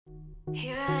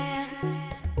Here I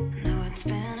am, know it's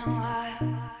been a while.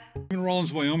 I'm in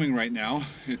Rawlins, Wyoming right now.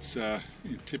 It's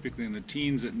typically in the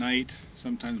teens at night,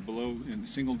 sometimes below in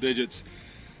single digits,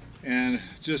 and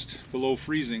just below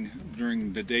freezing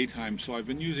during the daytime. So I've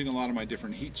been using a lot of my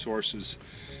different heat sources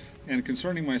and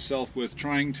concerning myself with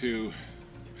trying to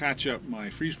patch up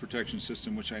my freeze protection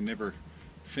system, which I never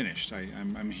finished.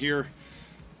 I'm here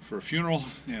for a funeral,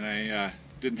 and I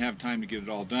didn't have time to get it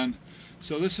all done.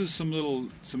 So this is some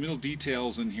little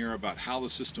details in here about how the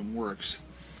system works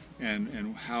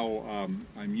and how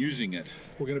I'm using it.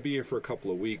 We're going to be here for a couple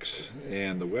of weeks,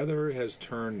 and the weather has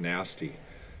turned nasty.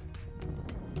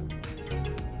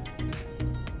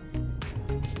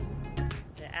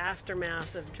 The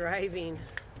aftermath of driving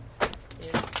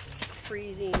in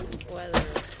freezing weather.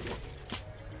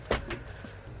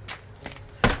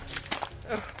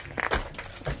 Oh.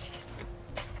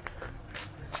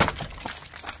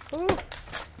 Ooh.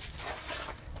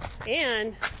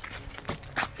 And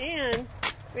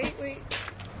wait,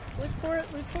 look for it.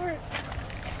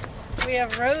 We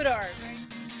have road art.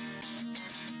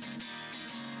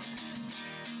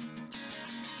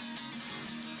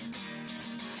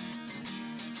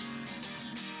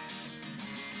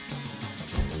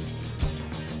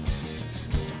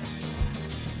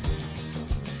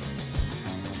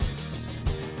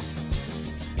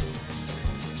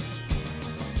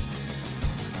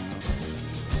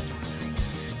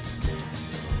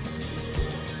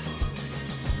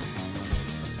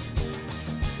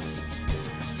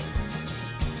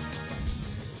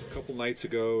 Nights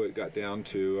ago it got down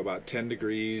to about 10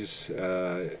 degrees.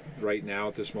 Right now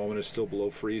at this moment it's still below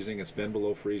freezing. It's been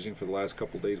below freezing for the last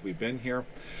couple of days we've been here,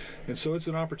 and so it's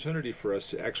an opportunity for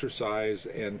us to exercise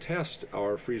and test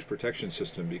our freeze protection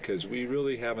system, because we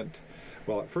really haven't,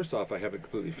 well, first off, I haven't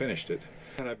completely finished it,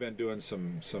 and I've been doing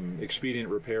some expedient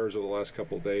repairs over the last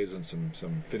couple of days and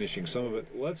some finishing some of it.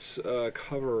 Let's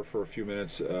cover for a few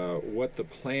minutes what the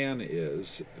plan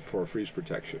is for freeze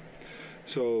protection.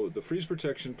 So the freeze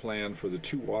protection plan for the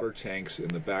two water tanks in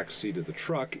the back seat of the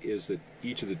truck is that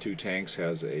each of the two tanks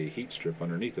has a heat strip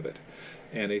underneath of it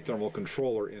and a thermal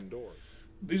controller indoors.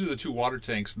 These are the two water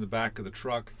tanks in the back of the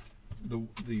truck.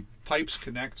 The pipes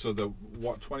connect, so the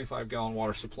 25-gallon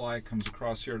water supply comes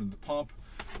across here to the pump,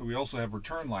 but we also have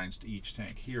return lines to each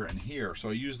tank here and here. So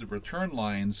I use the return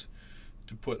lines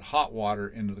to put hot water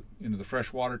into the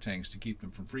fresh water tanks to keep them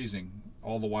from freezing,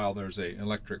 all the while there's an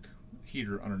electric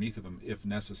heater underneath of them if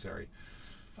necessary.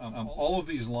 All of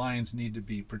these lines need to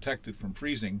be protected from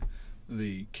freezing.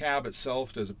 The cab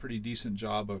itself does a pretty decent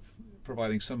job of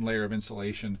providing some layer of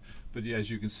insulation, but as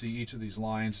you can see, each of these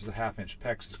lines is a 1/2-inch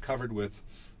PEX is covered with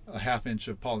a 1/2 inch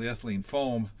of polyethylene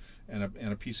foam and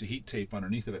a piece of heat tape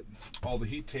underneath of it. All the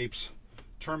heat tapes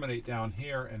terminate down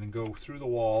here and then go through the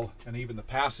wall, and even the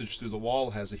passage through the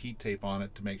wall has a heat tape on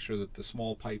it to make sure that the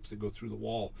small pipes that go through the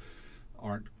wall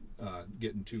aren't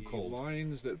getting too cold. The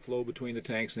lines that flow between the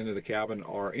tanks and into the cabin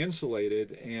are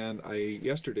insulated, and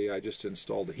yesterday I just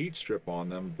installed a heat strip on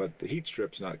them, but the heat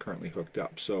strip's not currently hooked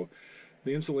up. So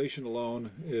the insulation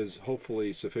alone is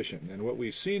hopefully sufficient. And what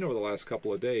we've seen over the last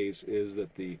couple of days is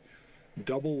that the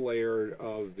double layer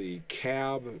of the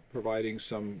cab providing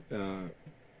some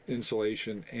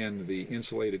insulation and the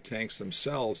insulated tanks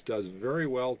themselves does very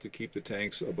well to keep the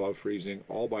tanks above freezing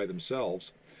all by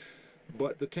themselves.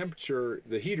 But the temperature,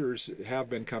 the heaters have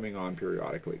been coming on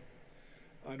periodically.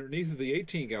 Underneath of the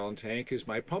 18-gallon tank is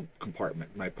my pump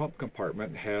compartment. My pump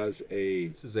compartment has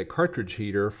this is a cartridge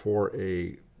heater for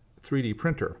a 3D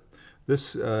printer.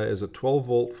 This is a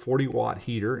 12-volt, 40-watt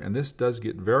heater, and this does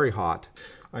get very hot.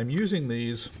 I'm using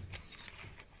these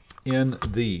in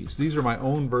these. These are my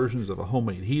own versions of a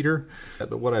homemade heater,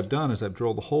 but what I've done is I've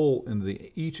drilled a hole into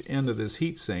each end of this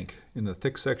heat sink in the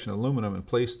thick section of aluminum and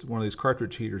placed one of these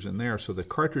cartridge heaters in there. So the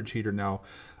cartridge heater now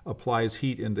applies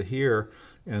heat into here,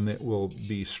 and it will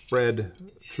be spread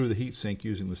through the heat sink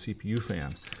using the CPU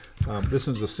fan. This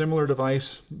is a similar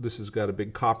device. This has got a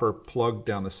big copper plug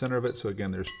down the center of it. So again,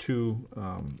 there's two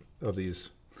of these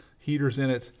heaters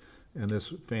in it, and this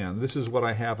fan. This is what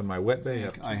I have in my wet bay.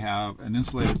 I have an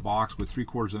insulated box with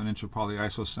 3/4 of an inch of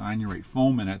polyisocyanurate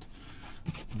foam in it.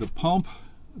 The pump,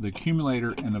 the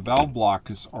accumulator, and the valve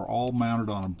block are all mounted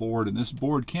on a board, and this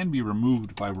board can be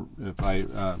removed if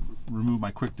I remove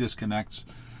my quick disconnects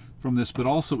from this, but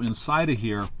also inside of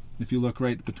here, if you look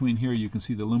right between here, you can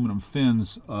see the aluminum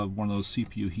fins of one of those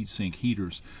CPU heatsink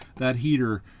heaters. That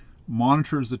heater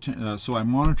monitors so I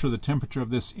monitor the temperature of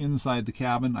this inside the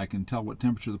cabin. I can tell what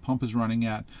temperature the pump is running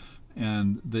at,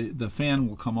 and the fan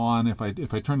will come on. If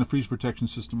I turn the freeze protection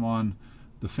system on,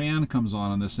 the fan comes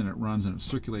on this and it runs and it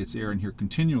circulates air in here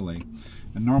continually.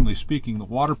 And normally speaking, the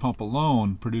water pump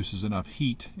alone produces enough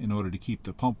heat in order to keep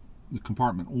the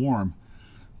compartment warm.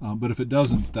 But if it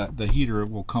doesn't, the heater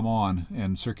will come on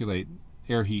and circulate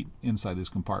air heat inside this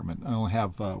compartment. I only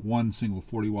have one single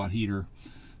 40-watt heater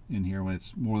in here when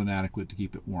it's more than adequate to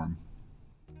keep it warm.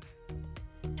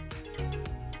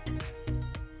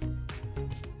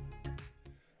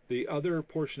 The other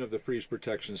portion of the freeze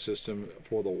protection system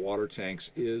for the water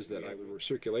tanks is that I have a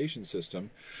recirculation system,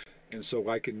 and so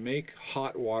I can make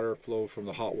hot water flow from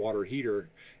the hot water heater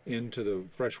into the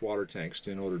fresh water tanks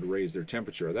in order to raise their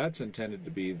temperature. That's intended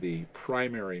to be the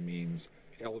primary means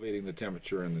elevating the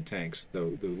temperature in the tanks.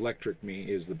 The electric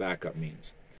is the backup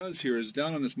means. What it does here is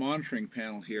down on this monitoring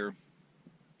panel here,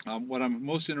 what I'm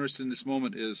most interested in this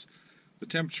moment is the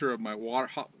temperature of my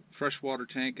fresh water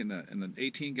tank in the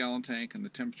 18-gallon tank and the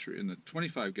temperature in the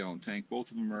 25-gallon tank. Both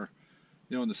of them are,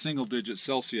 in the single-digit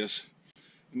Celsius.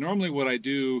 Normally what I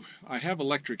do, I have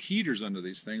electric heaters under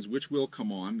these things, which will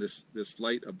come on. This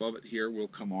light above it here will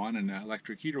come on, and the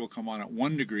electric heater will come on at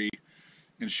 1 degree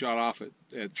and shut off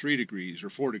at 3 degrees or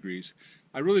 4 degrees.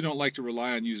 I really don't like to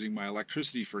rely on using my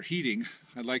electricity for heating.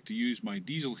 I'd like to use my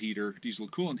diesel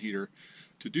coolant heater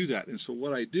to do that. And so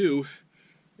what I do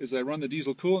is I run the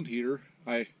diesel coolant heater,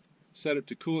 I set it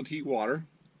to coolant heat water,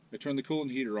 I turn the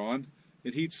coolant heater on,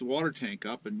 it heats the water tank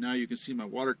up, and now you can see my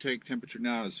water tank temperature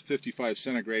now is 55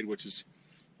 centigrade, which is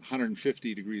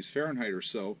 150 degrees Fahrenheit or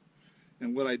so.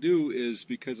 And what I do is,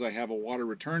 because I have a water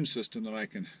return system, that I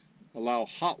can allow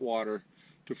hot water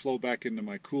to flow back into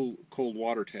my cold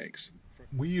water tanks.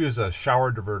 We use a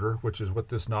shower diverter, which is what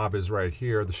this knob is right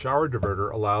here. The shower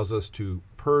diverter allows us to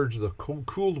purge the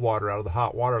cooled water out of the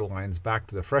hot water lines back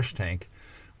to the fresh tank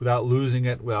without losing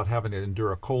it, without having to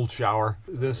endure a cold shower.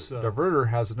 This diverter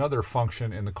has another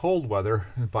function in the cold weather.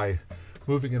 By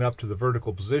moving it up to the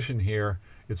vertical position here,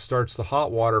 it starts the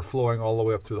hot water flowing all the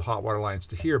way up through the hot water lines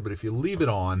to here, but if you leave it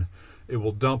on, it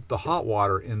will dump the hot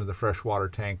water into the fresh water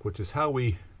tank, which is how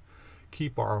we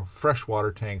keep our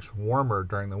freshwater tanks warmer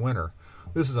during the winter.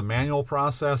 This is a manual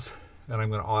process, and I'm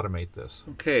going to automate this.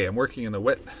 Okay, I'm working in the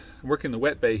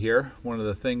wet bay here. One of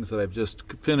the things that I've just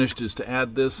finished is to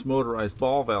add this motorized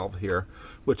ball valve here,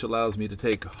 which allows me to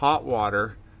take hot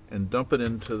water and dump it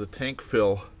into the tank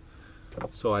fill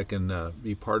so I can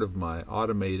be part of my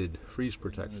automated freeze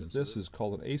protection. This is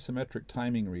called an asymmetric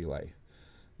timing relay.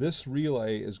 This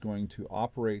relay is going to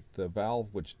operate the valve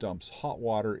which dumps hot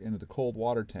water into the cold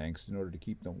water tanks in order to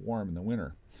keep them warm in the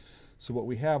winter. So what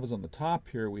we have is on the top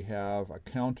here we have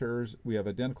we have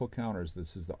identical counters.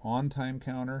 This is the on-time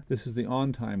counter. This is the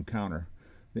on-time counter.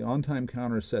 The on-time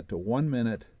counter is set to 1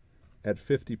 minute at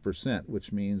 50%,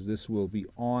 which means this will be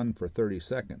on for 30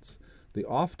 seconds. The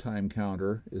off-time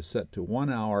counter is set to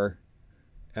 1 hour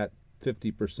at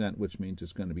 50%, which means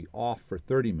it's going to be off for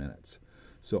 30 minutes.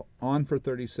 So on for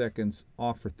 30 seconds,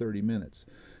 off for 30 minutes.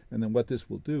 And then what this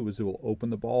will do is it will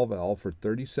open the ball valve for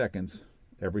 30 seconds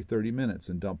every 30 minutes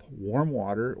and dump warm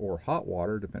water or hot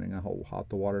water, depending on how hot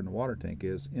the water in the water tank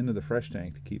is, into the fresh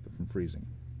tank to keep it from freezing.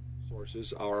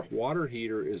 Sources. Our water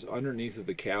heater is underneath of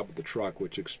the cab of the truck,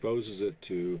 which exposes it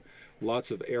to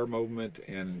lots of air movement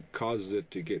and causes it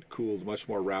to get cooled much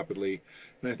more rapidly.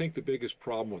 And I think the biggest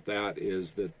problem with that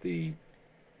is that the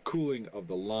cooling of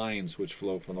the lines which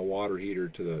flow from the water heater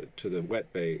to the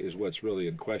wet bay is what's really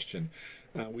in question.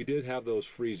 We did have those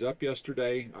freeze up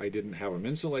yesterday. I didn't have them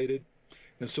insulated,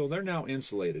 and so they're now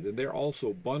insulated, and they're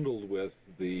also bundled with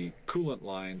the coolant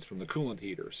lines from the coolant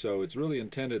heater. So it's really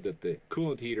intended that the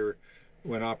coolant heater,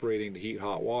 when operating to heat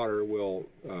hot water, will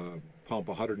pump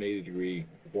 180 degree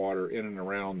water in and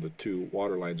around the two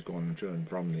water lines going to and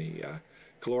from the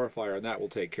calorifier, and that will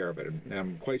take care of it. And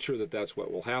I'm quite sure that that's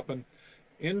what will happen.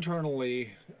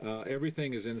 Internally,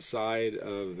 everything is inside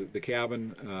of the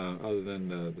cabin, other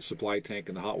than the supply tank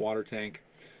and the hot water tank.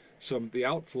 The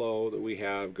outflow that we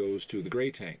have goes to the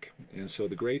gray tank, and so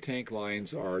the gray tank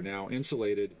lines are now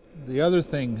insulated. The other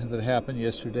thing that happened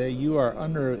yesterday, you are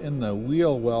in the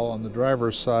wheel well on the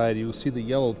driver's side. You'll see the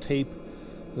yellow tape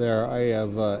there. I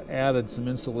have added some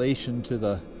insulation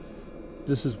to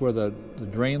this is where the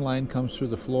drain line comes through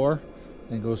the floor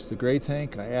and goes to the gray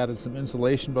tank. I added some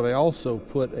insulation, but I also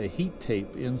put a heat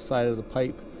tape inside of the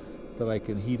pipe that I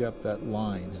can heat up that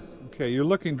line. Okay, you're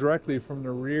looking directly from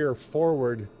the rear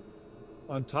forward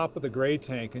on top of the gray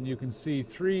tank, and you can see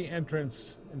 3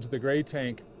 entrants into the gray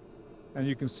tank, and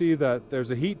you can see that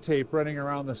there's a heat tape running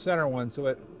around the center one, so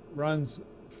it runs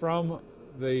from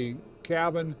the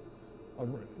cabin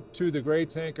to the gray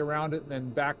tank, around it, and then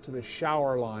back to the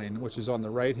shower line, which is on the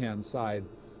right hand side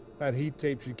That heat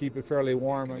tape should keep it fairly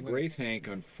warm. The gray tank,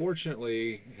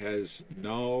 unfortunately, has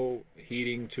no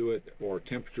heating to it or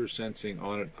temperature sensing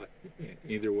on it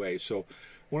either way. So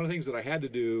one of the things that I had to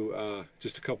do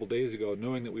just a couple days ago,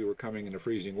 knowing that we were coming into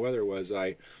freezing weather, was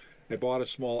I bought a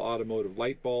small automotive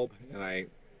light bulb, and I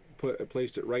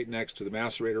placed it right next to the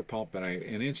macerator pump, and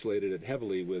insulated it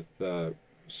heavily with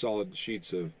solid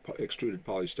sheets of extruded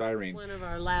polystyrene. One of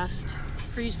our last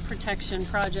freeze protection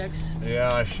projects. Yeah,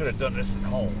 I should have done this at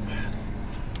home.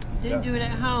 Didn't do it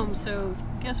at home, so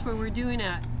guess where we're doing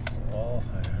it? Oh,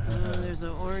 There's an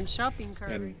orange shopping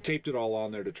cart. And taped it all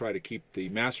on there to try to keep the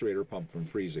macerator pump from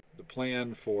freezing. The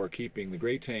plan for keeping the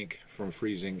gray tank from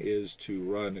freezing is to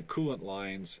run coolant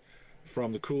lines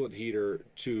from the coolant heater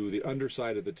to the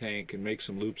underside of the tank and make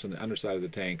some loops on the underside of the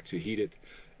tank to heat it,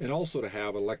 and also to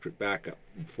have electric backup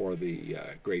for the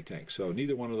gray tank. So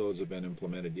neither one of those have been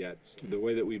implemented yet. The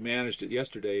way that we managed it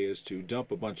yesterday is to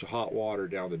dump a bunch of hot water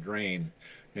down the drain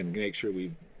and make sure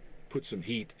we put some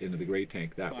heat into the gray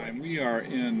tank that way. We are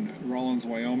in Rawlins,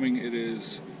 Wyoming. It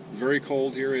is very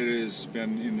cold here. It has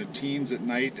been in the teens at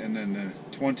night and in the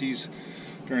 20s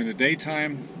during the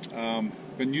daytime.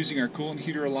 Been using our coolant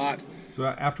heater a lot. So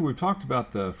after we've talked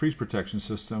about the freeze protection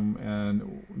system,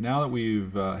 and now that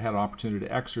we've had an opportunity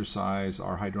to exercise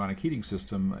our hydronic heating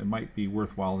system, it might be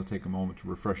worthwhile to take a moment to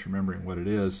refresh your memory on what it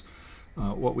is.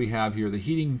 What we have here, the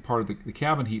heating part of the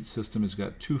cabin heat system has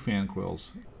got 2 fan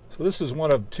coils. so this is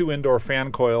one of 2 indoor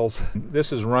fan coils.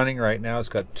 This is running right now. It's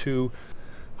got 2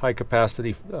 high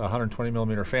capacity 120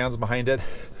 millimeter fans behind it.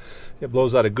 It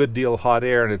blows out a good deal of hot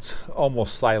air, and it's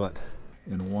almost silent.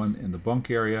 And one in the bunk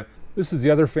area. This is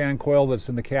the other fan coil that's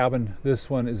in the cabin. This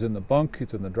one is in the bunk.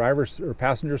 It's in the driver's or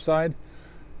passenger side.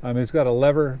 It's got a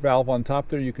lever valve on top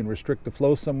there. You can restrict the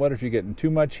flow somewhat if you're getting too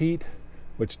much heat,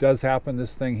 which does happen.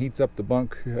 This thing heats up the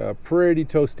bunk pretty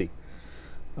toasty.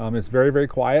 It's very, very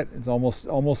quiet. It's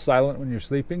almost silent when you're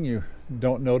sleeping. You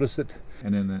don't notice it.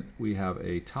 And then we have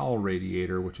a towel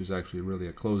radiator, which is actually really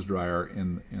a clothes dryer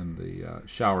in the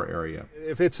shower area.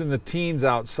 If it's in the teens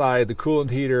outside, the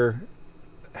coolant heater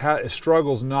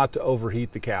struggles not to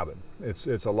overheat the cabin.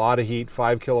 It's a lot of heat.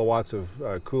 5 kilowatts of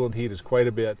coolant heat is quite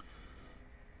a bit.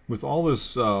 With all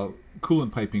this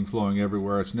coolant piping flowing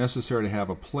everywhere, it's necessary to have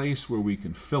a place where we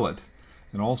can fill it,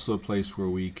 and also a place where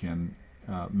we can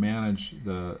manage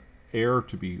the air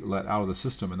to be let out of the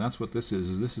system. And that's what this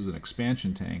is. This is an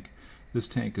expansion tank. This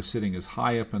tank is sitting as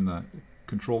high up in the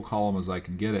control column as I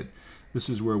can get it. This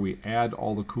is where we add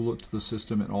all the coolant to the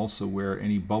system, and also where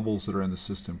any bubbles that are in the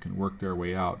system can work their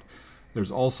way out.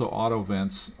 There's also auto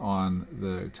vents on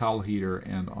the towel heater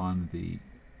and on the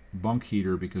bunk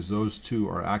heater, because those two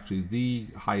are actually the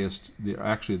highest.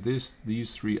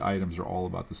 These 3 items are all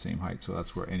about the same height, so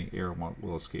that's where any air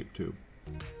will escape to.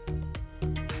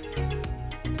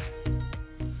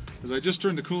 As I just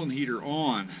turned the coolant heater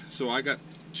on, so I got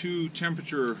 2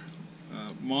 temperature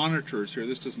monitors here.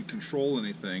 This doesn't control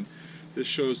anything. This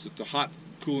shows that the hot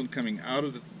coolant coming out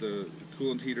of the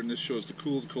coolant heater, and this shows the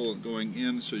cooled coolant going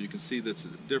in, so you can see that's a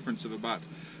difference of about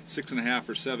 6.5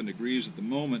 or 7 degrees at the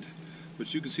moment.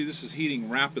 But you can see this is heating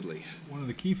rapidly. One of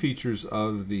the key features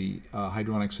of the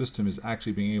hydronic system is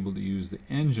actually being able to use the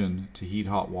engine to heat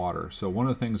hot water. So one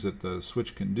of the things that the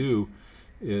switch can do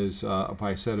is if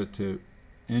I set it to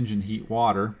engine heat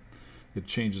water, it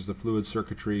changes the fluid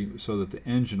circuitry so that the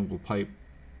engine will pipe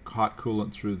hot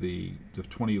coolant through the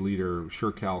 20-liter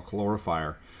SureCal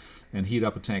calorifier and heat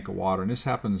up a tank of water. And this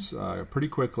happens pretty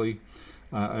quickly.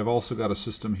 I've also got a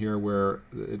system here where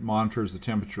it monitors the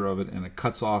temperature of it, and it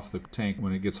cuts off the tank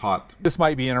when it gets hot. This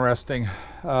might be interesting.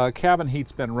 Cabin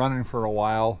heat's been running for a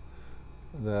while.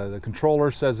 The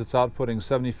controller says it's outputting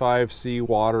 75 C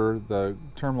water. The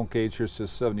terminal gauge here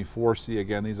says 74 C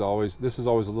again. This is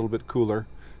always a little bit cooler.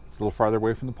 It's a little farther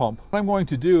away from the pump. What I'm going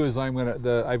to do is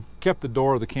I've kept the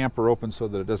door of the camper open so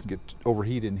that it doesn't get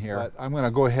overheat in here. But I'm going to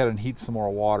go ahead and heat some more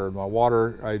water. My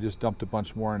water, I just dumped a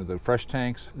bunch more into the fresh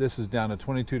tanks. This is down to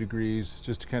 22 degrees,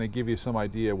 just to kind of give you some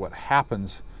idea what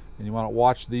happens. And you want to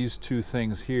watch these 2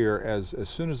 things here as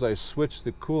soon as I switch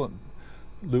the coolant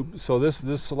loop. So this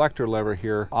selector lever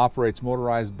here operates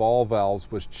motorized ball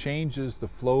valves, which changes the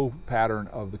flow pattern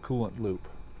of the coolant loop.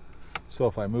 So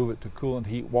if I move it to coolant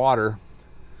heat water,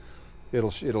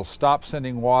 it'll stop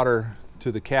sending water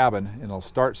to the cabin, and it'll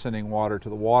start sending water to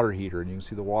the water heater. And you can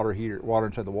see the water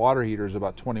inside the water heater is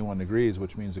about 21 degrees,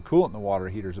 which means the coolant in the water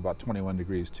heater is about 21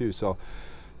 degrees too. So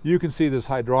you can see this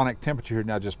hydronic temperature here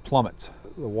now just plummets.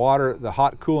 The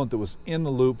hot coolant that was in the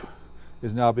loop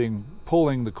is now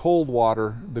pulling the cold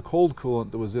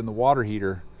coolant that was in the water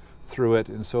heater through it,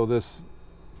 and so this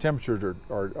temperatures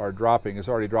are dropping. It's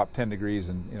already dropped 10 degrees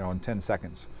in 10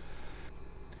 seconds.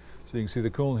 So you can see the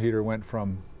coolant heater went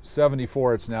from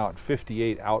 74, it's now at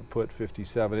 58 output,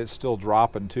 57. It's still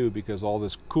dropping too because all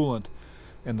this coolant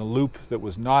in the loop that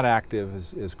was not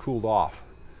active is cooled off.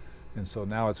 And so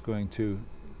now it's going to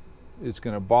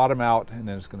bottom out and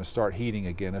then it's going to start heating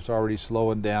again. It's already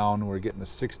slowing down. We're getting to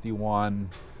 61,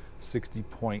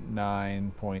 60.9,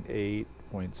 0.8,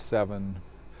 0.7.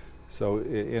 So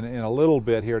in a little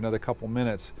bit here, another couple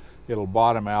minutes, it'll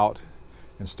bottom out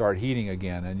and start heating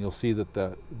again. And you'll see that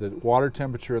the water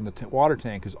temperature in the water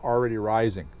tank is already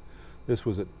rising. This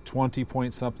was at 20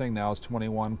 point something, now it's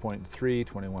 21.3,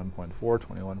 21.4,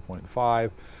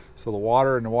 21.5. So the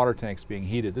water in the water tank is being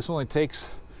heated. This only takes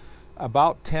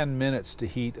about 10 minutes to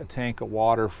heat a tank of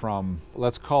water from,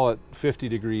 let's call it 50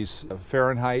 degrees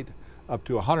Fahrenheit up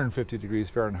to 150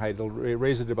 degrees Fahrenheit. It'll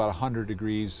raise it to about 100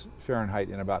 degrees Fahrenheit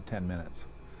in about 10 minutes.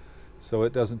 So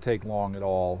it doesn't take long at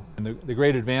all. And the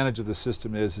great advantage of the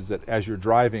system is that as you're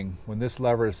driving, when this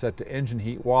lever is set to engine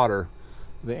heat water,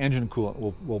 the engine coolant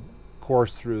will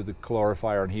course through the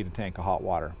calorifier and heat a tank of hot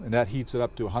water. And that heats it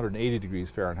up to 180 degrees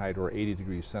Fahrenheit or 80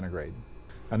 degrees centigrade.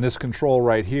 And this control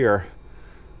right here,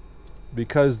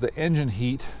 because the engine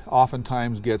heat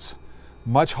oftentimes gets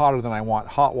much hotter than I want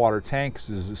hot water tanks,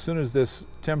 is as soon as this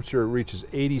temperature reaches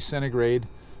 80 centigrade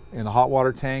in the hot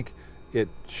water tank, it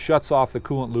shuts off the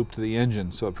coolant loop to the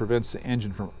engine, so it prevents the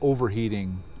engine from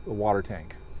overheating the water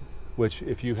tank, which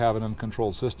if you have an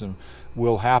uncontrolled system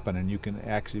will happen, and you can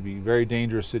actually be a very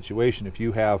dangerous situation if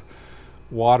you have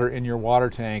water in your water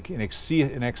tank in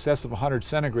excess of 100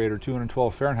 centigrade or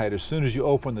 212 Fahrenheit. As soon as you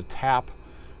open the tap,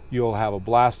 you'll have a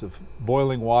blast of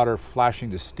boiling water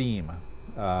flashing to steam,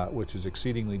 which is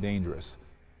exceedingly dangerous.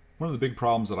 One of the big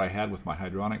problems that I had with my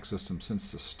hydronic system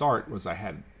since the start was I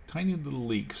had tiny little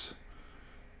leaks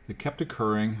that kept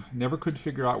occurring, never could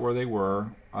figure out where they were.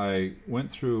 I went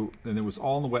through, and it was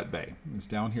all in the wet bay. It was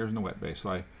down here in the wet bay.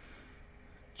 So I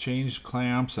changed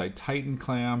clamps, I tightened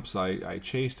clamps, I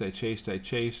chased. The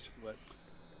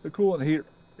coolant heater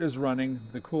is running,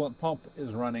 the coolant pump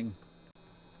is running.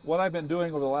 What I've been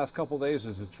doing over the last couple of days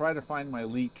is to try to find my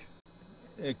leak.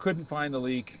 I couldn't find the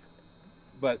leak,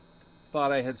 but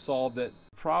thought I had solved it.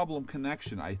 Problem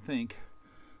connection, I think.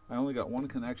 I only got one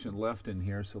connection left in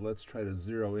here, so let's try to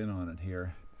zero in on it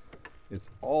here. It's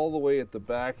all the way at the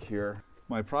back here.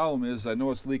 My problem is I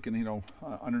know it's leaking, you know,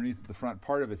 underneath the front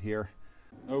part of it here.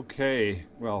 Okay,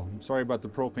 well, I'm sorry about the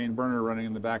propane burner running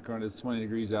in the background. It's 20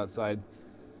 degrees outside.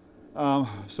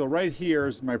 So right here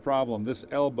is my problem. This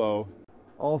elbow,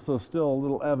 also still a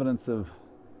little evidence of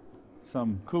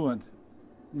some coolant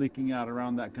leaking out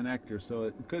around that connector, so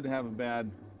it could have a bad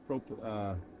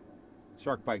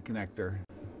shark bite connector.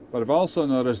 But I've also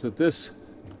noticed that this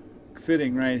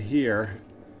fitting right here,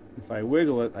 if I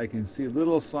wiggle it, I can see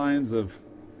little signs of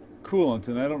coolant,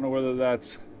 and I don't know whether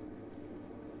that's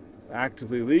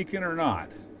actively leaking or not.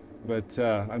 But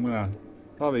I'm going to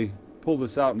probably pull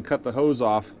this out and cut the hose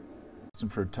off.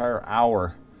 For an entire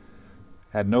hour,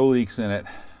 had no leaks in it,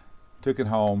 took it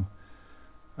home,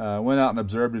 went out and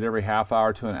observed it every half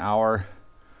hour to an hour,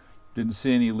 didn't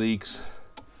see any leaks.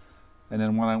 And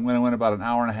then when I went about an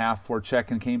hour and a half before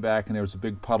checking, came back and there was a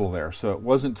big puddle there. So it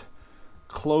wasn't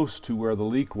close to where the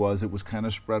leak was, it was kind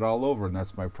of spread all over, and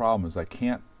that's my problem, is I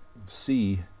can't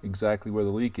see exactly where the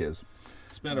leak is.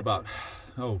 Spent about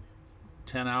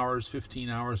 10 hours, 15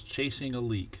 hours chasing a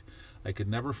leak. I could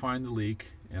never find the leak,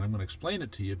 and I'm going to explain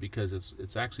it to you because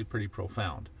it's actually pretty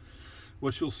profound.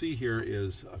 What you'll see here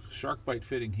is a shark bite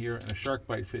fitting here and a shark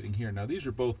bite fitting here. Now these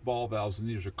are both ball valves and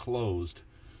these are closed,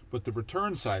 but the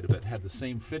return side of it had the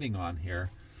same fitting on here,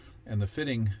 and the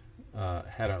fitting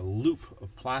had a loop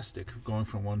of plastic going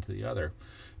from one to the other.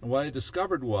 And what I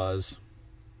discovered was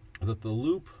that the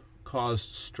loop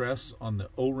caused stress on the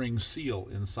O-ring seal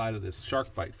inside of this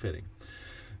shark bite fitting.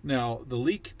 Now the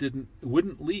leak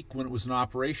wouldn't leak when it was in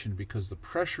operation because the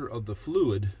pressure of the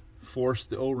fluid forced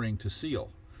the O-ring to seal.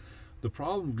 The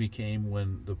problem became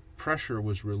when the pressure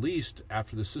was released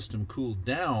after the system cooled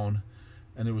down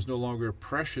and there was no longer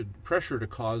pressure to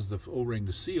cause the O-ring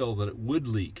to seal, that it would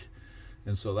leak.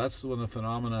 And so that's one of the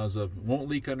phenomena of won't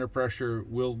leak under pressure,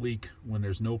 will leak when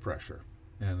there's no pressure.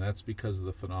 And that's because of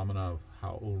the phenomena of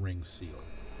how O-rings seal.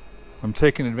 I'm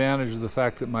taking advantage of the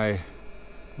fact that my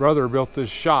brother built this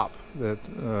shop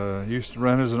that used to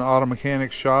run as an auto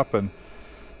mechanic shop, and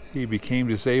he became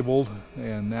disabled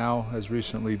and now has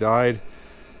recently died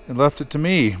and left it to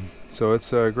me. So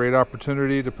it's a great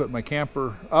opportunity to put my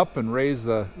camper up and raise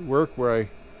the work where I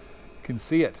can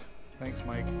see it. Thanks,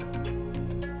 Mike.